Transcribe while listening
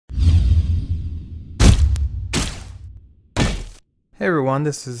Hey everyone,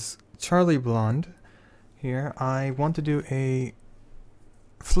 this is Charlie Blonde here. I want to do a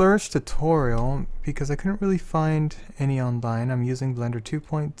Flourish tutorial because I couldn't really find any online. I'm using Blender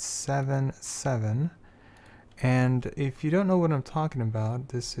 2.77, and if you don't know what I'm talking about,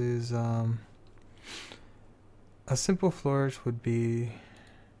 this is a simple flourish would be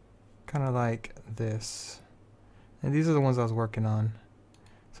kind of like this. And these are the ones I was working on.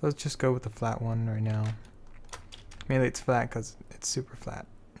 So let's just go with the flat one right now. Mainly it's flat because it's super flat.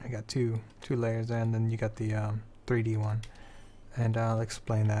 I got two layers there, and then you got the 3D one, and I'll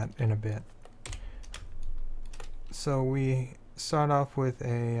explain that in a bit. So we start off with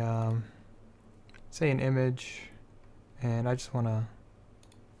a say an image, and I just want to,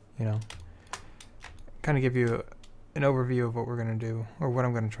 kind of give you an overview of what we're gonna do, or what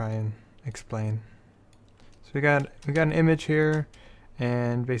I'm gonna try and explain. So we got an image here,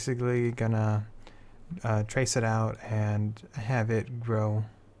 and basically gonna trace it out and have it grow,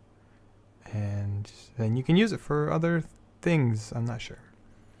 and then you can use it for other things. I'm not sure,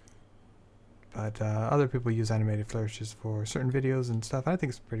 but other people use animated flourishes for certain videos and stuff. I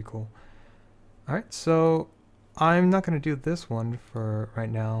think it's pretty cool. Alright, so I'm not going to do this one for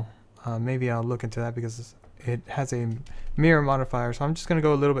right now. Maybe I'll look into that because it has a mirror modifier, so I'm just going to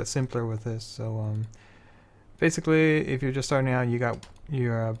go a little bit simpler with this. So basically, if you're just starting out, you got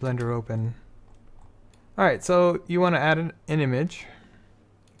your Blender open. Alright, so you want to add an image.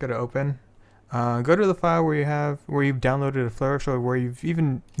 Go to open. Go to the file where you've downloaded a flourish, or where you've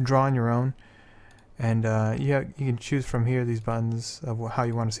even drawn your own, and you can choose from here these buttons of how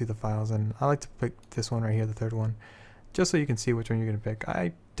you want to see the files. And I like to pick this one right here, the third one, just so you can see which one you're going to pick.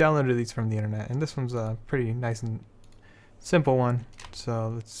 I downloaded these from the internet, and this one's a pretty nice and simple one. So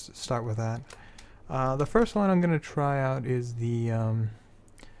let's start with that. The first one I'm going to try out is the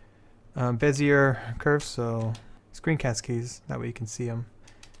Bezier curves, so screencast keys, that way you can see them.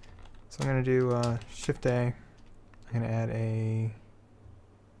 So I'm going to do Shift A. I'm going to add a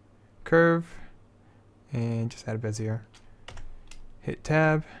curve and just add a Bezier. Hit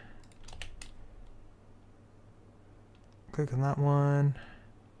Tab. Click on that one.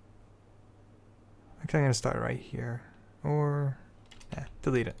 Actually, I'm going to start right here, or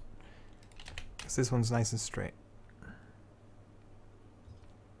delete it, because this one's nice and straight.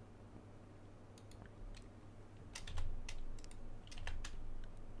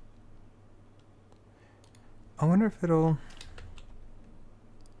 I wonder if it'll...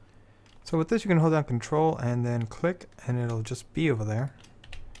 So with this, you can hold down Control and then click, and it'll just be over there.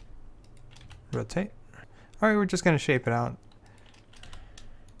 Rotate. Alright, we're just going to shape it out.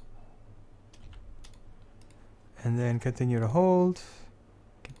 And then continue to hold.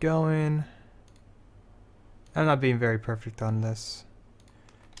 Keep going. I'm not being very perfect on this.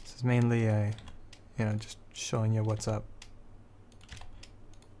 This is mainly a, just showing you what's up.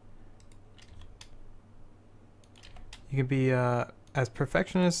 You can be as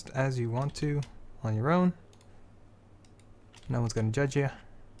perfectionist as you want to on your own. No one's going to judge you.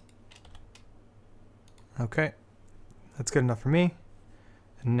 Okay, that's good enough for me.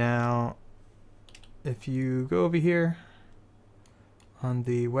 And now, if you go over here on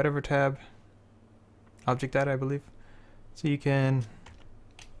the whatever tab, object data, I believe, so you can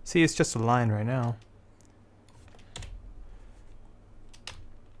see it's just a line right now.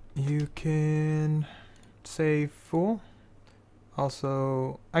 You can say full.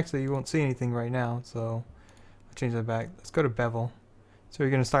 Also, actually, you won't see anything right now, so I'll change that back. Let's go to bevel. So you're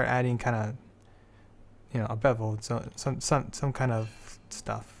going to start adding kind of, a bevel, so some kind of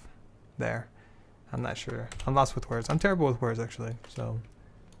stuff there. I'm not sure. I'm lost with words. I'm terrible with words, actually. So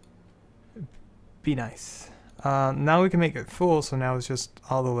be nice. Now we can make it full, so now it's just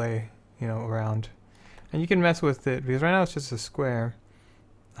all the way, around. And you can mess with it because right now it's just a square.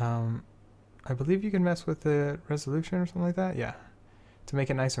 I believe you can mess with the resolution or something like that. Yeah, to make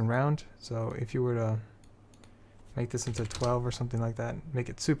it nice and round. So if you were to make this into 12 or something like that, make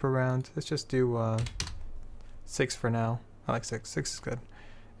it super round. Let's just do 6 for now. I like 6. 6 is good.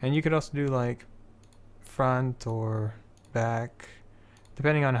 And you could also do like front or back,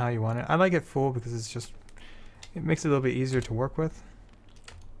 depending on how you want it. I like it full because it makes it a little bit easier to work with.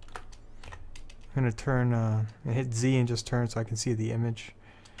 I'm gonna turn and hit Z and just turn so I can see the image.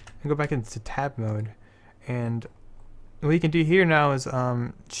 And go back into tab mode, and what you can do here now is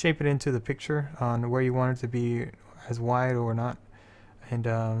shape it into the picture on where you want it to be, as wide or not. And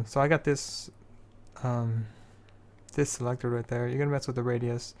so I got this this selected right there. You're gonna mess with the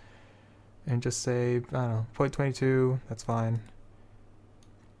radius and just say, I don't know, 0.22. That's fine.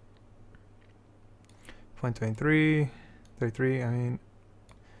 0.23, 33. I mean,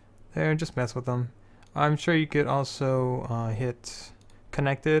 there, and just mess with them. I'm sure you could also hit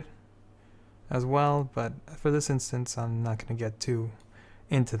connected as well, but for this instance I'm not going to get too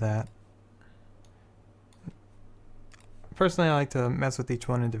into that. Personally, I like to mess with each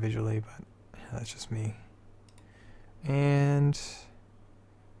one individually, but that's just me. And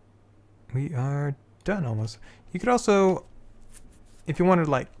we are done almost. You could also, if you wanted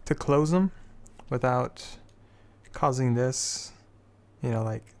like to close them without causing this, you know,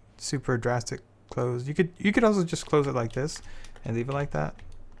 like super drastic close, you could also just close it like this and leave it like that,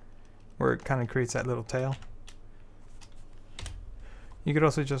 where it kind of creates that little tail. You could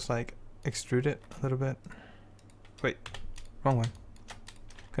also just like extrude it a little bit. Wait, wrong one.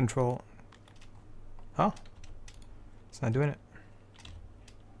 Control. Oh, it's not doing it.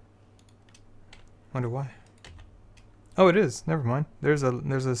 Wonder why. Oh, it is. Never mind. There's a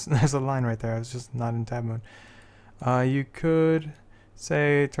line right there. I was just not in tab mode. You could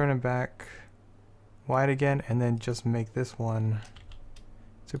say turn it back wide again, and then just make this one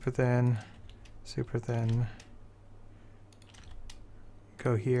super thin, super thin.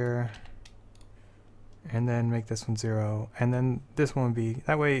 Go here, and then make this one 0, and then this one would be,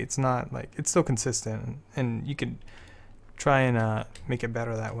 that way it's not like, it's still consistent, and you could try and make it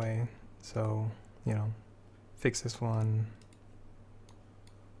better that way. So, you know, fix this one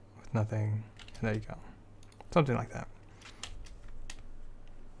with nothing, and there you go. Something like that.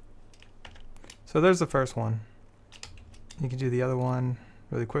 So there's the first one. You can do the other one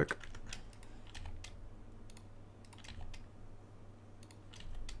really quick.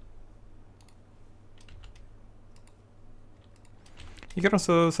 You can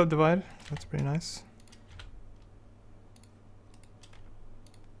also subdivide. That's pretty nice.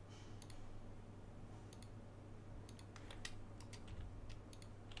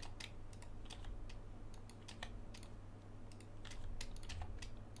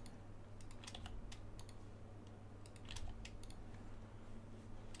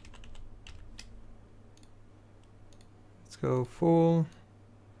 Let's go full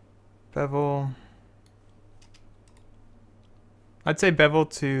bevel. I'd say bevel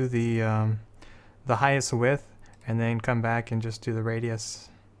to the highest width, and then come back and just do the radius.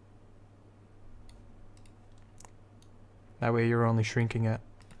 That way you're only shrinking it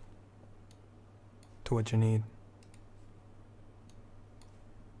to what you need.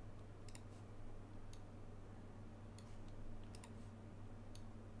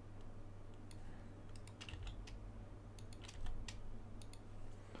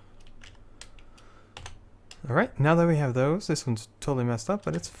 Alright, now that we have those, this one's totally messed up,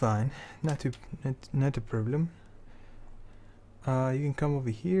 but it's fine. Not a problem. You can come over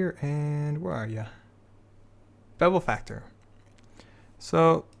here, and where are you? Bevel factor.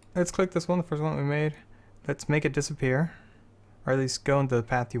 So let's click this one, the first one we made. Let's make it disappear, or at least go into the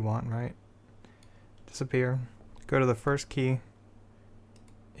path you want, right? Disappear. Go to the first key.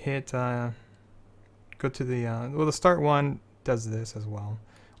 Hit, go to the, well, the start one does this as well.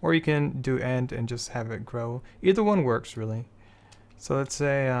 Or you can do end and just have it grow. Either one works, really. So let's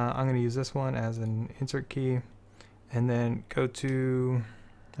say I'm going to use this one as an insert key, and then go to,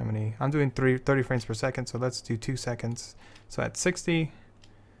 how many? I'm doing 30 frames per second, so let's do 2 seconds. So at 60,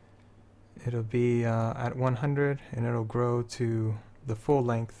 it'll be at 100, and it'll grow to the full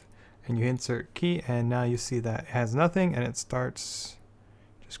length. And you insert key, and now you see that it has nothing, and it starts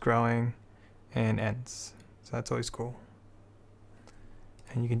just growing and ends. So that's always cool.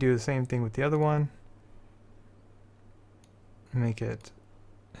 And you can do the same thing with the other one. Make it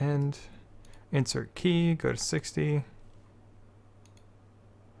end, insert key, go to 60.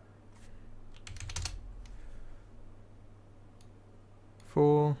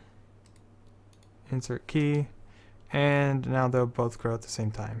 Full, insert key, and now they'll both grow at the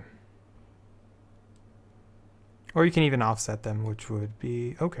same time. Or you can even offset them, which would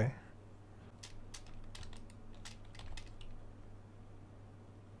be okay.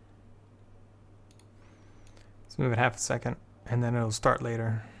 Let's move it half a second, and then it'll start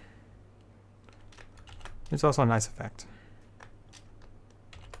later. It's also a nice effect.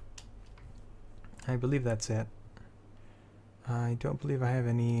 I believe that's it. I don't believe I have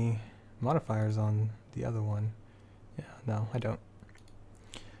any modifiers on the other one. Yeah, no, I don't.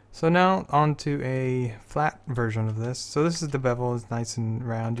 So now on to a flat version of this. So this is the bevel, it's nice and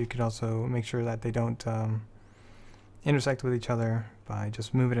round. You could also make sure that they don't intersect with each other by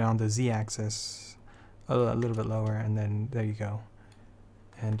just moving it on the z-axis a little bit lower, and then there you go.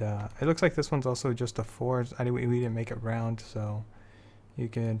 And it looks like this one's also just a 4. We didn't make it round, so you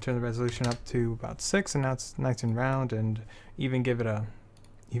can turn the resolution up to about 6, and now it's nice and round, and even give it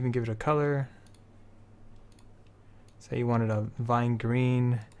a color. Say you wanted a vine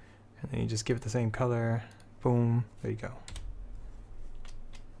green, And then you just give it the same color. Boom, there you go.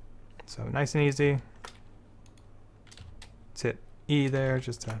 So nice and easy. Let's hit E there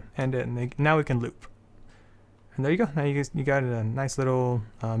just to end it, and now we can loop. And there you go. Now you got a nice little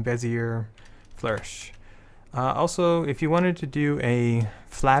Bezier flourish. Also, if you wanted to do a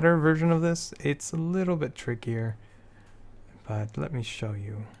flatter version of this, it's a little bit trickier, but let me show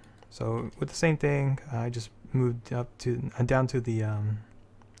you. So with the same thing, I just moved up to down to the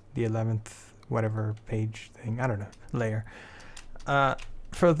 11th whatever page thing. I don't know, layer.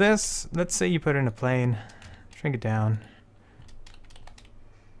 For this, let's say you put it in a plane, shrink it down.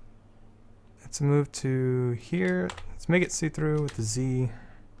 Let's move to here. Let's make it see-through with the Z.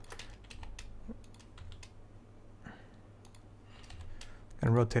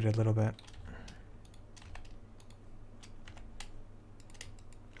 And rotate it a little bit.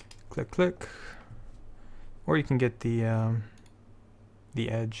 Click, click. Or you can get the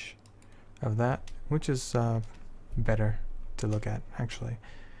edge of that, which is better to look at, actually.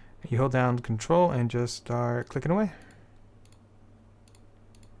 You hold down Control and just start clicking away.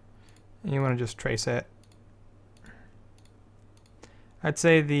 And you want to just trace it. I'd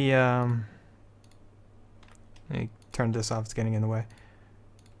say the let me turn this off, it's getting in the way.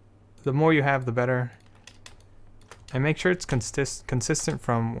 The more you have, the better. And make sure it's consistent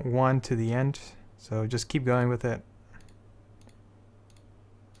from 1 to the end. So just keep going with it.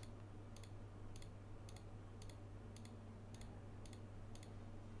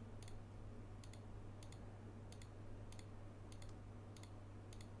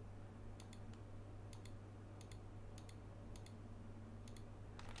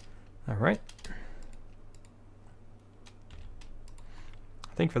 All right.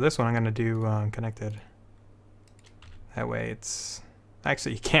 I think for this one I'm going to do connected. That way it's...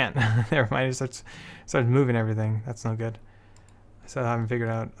 Actually, you can't. Never mind, it starts moving everything. That's no good. So I haven't figured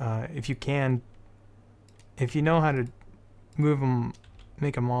out if you can... If you know how to move them,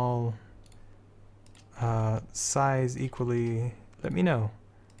 make them all size equally, let me know.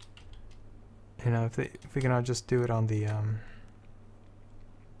 You know, if we can all just do it on the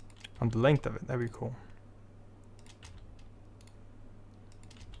length of it, that'd be cool.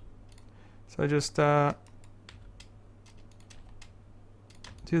 So just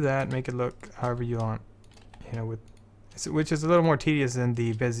do that, make it look however you want, you know, which is a little more tedious than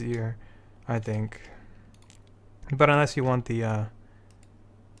the Bezier, I think. But unless you want the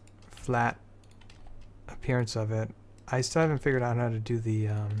flat appearance of it, I still haven't figured out how to do the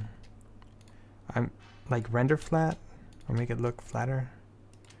like render flat or make it look flatter.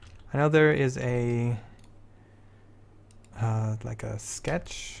 I know there is a like a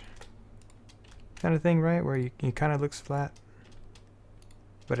sketch kind of thing, right, where you kind of looks flat,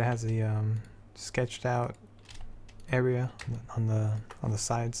 but it has the sketched out area on the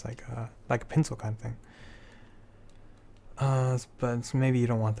sides, like a pencil kind of thing. But maybe you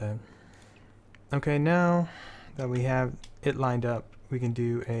don't want that. Okay, now that we have it lined up, we can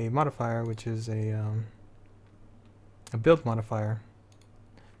do a modifier, which is a build modifier.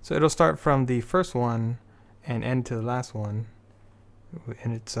 So it'll start from the first one and end to the last one,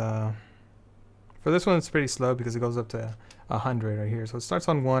 and it's for this one it's pretty slow because it goes up to 100 right here. So it starts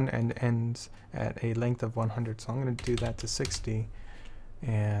on 1 and ends at a length of 100. So I'm going to do that to 60,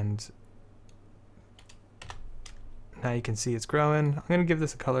 and now you can see it's growing. I'm going to give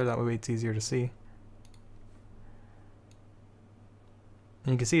this a color, that way it's easier to see.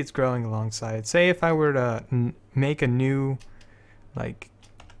 And you can see it's growing alongside. Say if I were to make a new, like,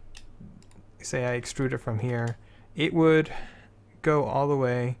 say I extrude it from here, it would go all the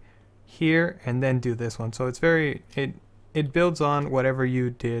way here and then do this one. So it's very, it builds on whatever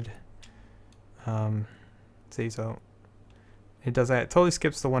you did. See, so it does that. It totally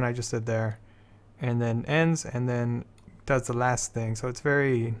skips the one I just did there, and then ends, and then does the last thing. So it's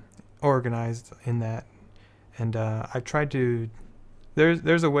very organized in that. And I tried to,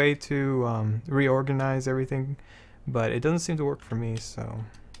 there's a way to reorganize everything, but it doesn't seem to work for me, so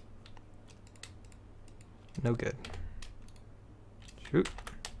no good. Shoot.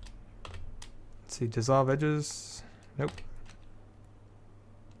 Let's see, dissolve edges. Nope.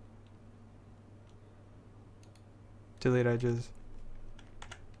 Delete edges.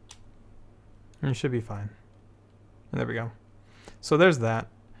 And it should be fine. And there we go. So there's that.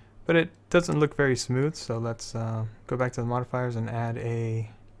 But it doesn't look very smooth, so let's go back to the modifiers and add a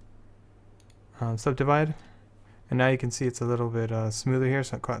subdivide. And now you can see it's a little bit smoother here,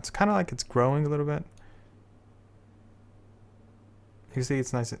 so it's kind of like it's growing a little bit. You can see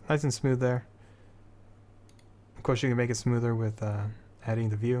it's nice and smooth there. Of course, you can make it smoother with adding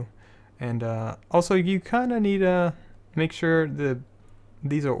the view. And also, you kind of need to make sure the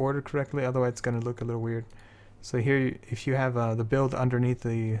these are ordered correctly, otherwise it's going to look a little weird. So here, if you have the build underneath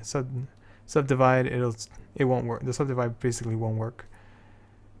the subdivide, it won't work. The subdivide basically won't work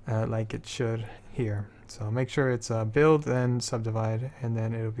like it should here. So make sure it's build, then subdivide, and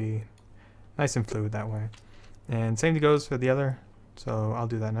then it'll be nice and fluid that way. And same goes for the other, so I'll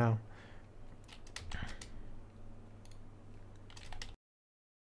do that now.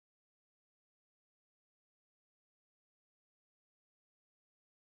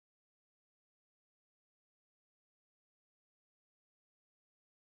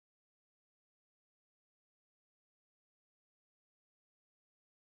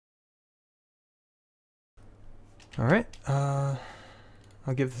 Alright, I'll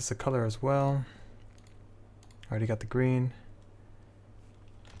give this a color as well. Already got the green.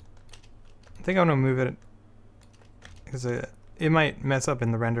 I think I'm going to move it because it might mess up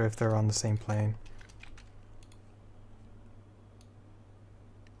in the render if they're on the same plane.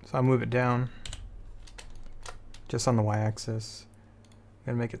 So I'll move it down just on the y-axis. I'm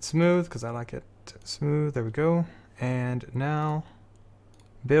going to make it smooth because I like it smooth. There we go. And now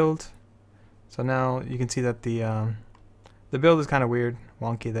build. So now you can see that the build is kind of weird,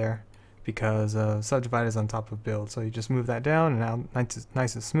 wonky there, because subdivide is on top of build. So you just move that down, and now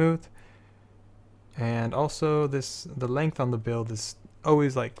nice and smooth. And also the length on the build is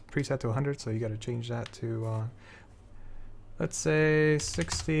always like preset to 100, so you got to change that to let's say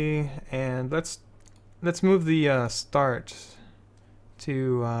 60, and let's move the start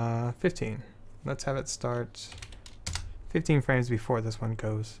to 15. Let's have it start 15 frames before this one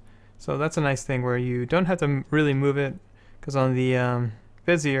goes. So that's a nice thing where you don't have to really move it, because on the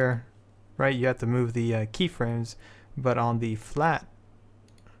Bezier, right, you have to move the keyframes, but on the flat,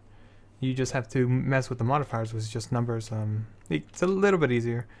 you just have to mess with the modifiers, which is just numbers. It's a little bit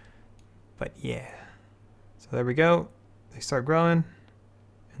easier, but yeah. So there we go. They start growing,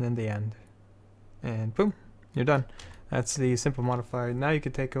 and then they end, and boom, you're done. That's the simple modifier. Now you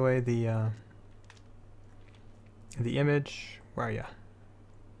can take away the image. Where are you?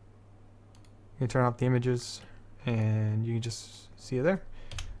 You can turn off the images, and you can just see it there.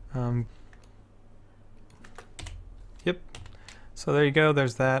 Yep. So there you go.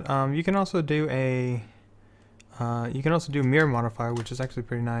 There's that. You can also do mirror modifier, which is actually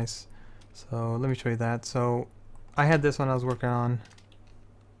pretty nice. So let me show you that. So I had this one I was working on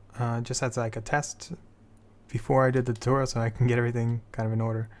just as like a test before I did the tutorial, so I can get everything kind of in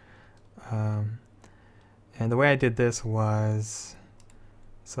order. And the way I did this was,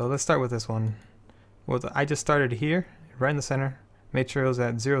 so let's start with this one. Well, I just started here, right in the center, made sure it was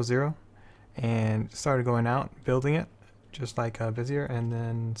at 0, 0, and started going out, building it, just like Bezier. And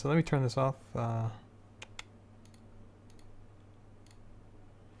then, so let me turn this off.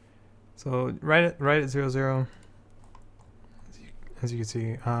 So right at 0, 0, as you can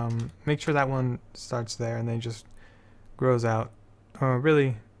see, make sure that one starts there, and then it just grows out.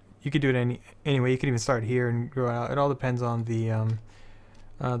 Really, you could do it anyway. You could even start here and grow out. It all depends on the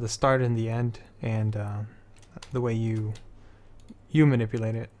start and the end, and the way you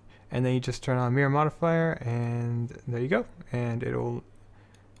manipulate it. And then you just turn on mirror modifier, and there you go. And it'll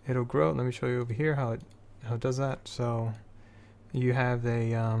grow. Let me show you over here how it does that. So you have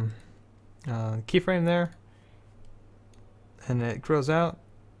a keyframe there, and it grows out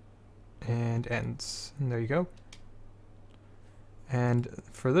and ends. And there you go. And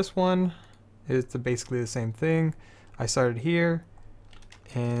for this one, it's basically the same thing. I started here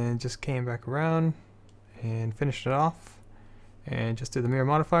and just came back around and finished it off, and just did the mirror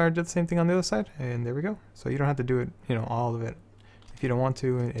modifier, did the same thing on the other side, and there we go. So you don't have to do it, all of it if you don't want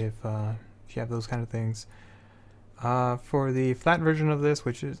to, if you have those kind of things. For the flat version of this,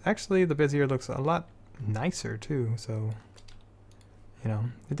 which is actually, the Bezier looks a lot nicer too, so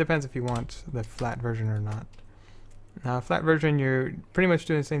it depends if you want the flat version or not. Now, flat version, you're pretty much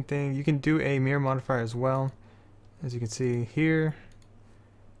doing the same thing. You can do a mirror modifier as well, as you can see here.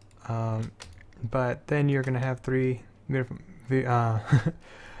 But then you're going to have three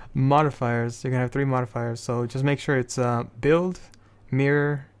modifiers. You're going to have three modifiers. So just make sure it's build,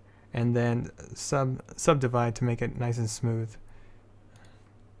 mirror, and then subdivide to make it nice and smooth.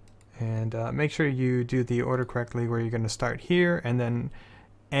 And make sure you do the order correctly, where you're going to start here and then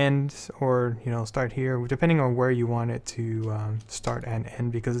end, or start here, depending on where you want it to start and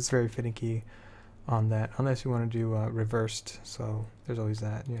end, because it's very finicky on that, unless you want to do reversed. So there's always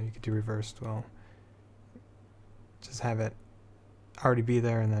that. You could do reversed. Well, just have it already be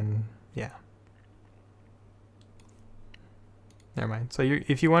there, and then never mind. So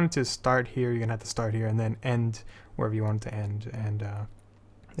if you wanted to start here, you're gonna have to start here and then end wherever you want it to end, and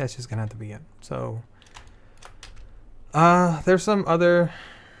that's just gonna have to be it. So There's some other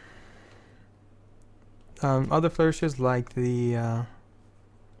flourishes like the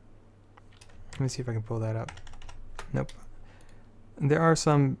let me see if I can pull that up. Nope. There are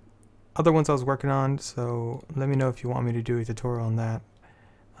some other ones I was working on, so let me know if you want me to do a tutorial on that.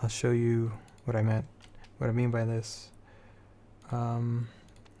 I'll show you what I mean by this.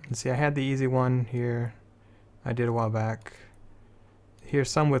 Let's see, I had the easy one here I did a while back. Here's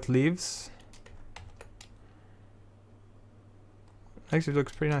some with leaves. Actually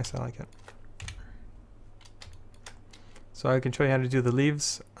looks pretty nice, I like it. So I can show you how to do the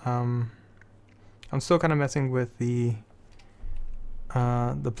leaves. I'm still kind of messing with the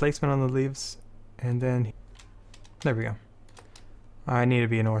placement on the leaves, and then there we go. I need to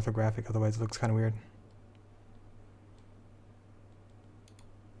be an orthographic, otherwise it looks kind of weird.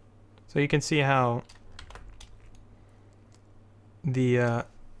 So you can see how the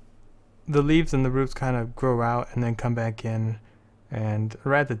leaves and the roots kind of grow out and then come back in, and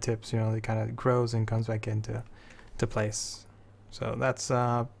right at the tips, you know, it kind of grows and comes back into place. So that's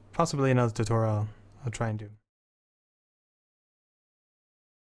possibly another tutorial I'll try and do.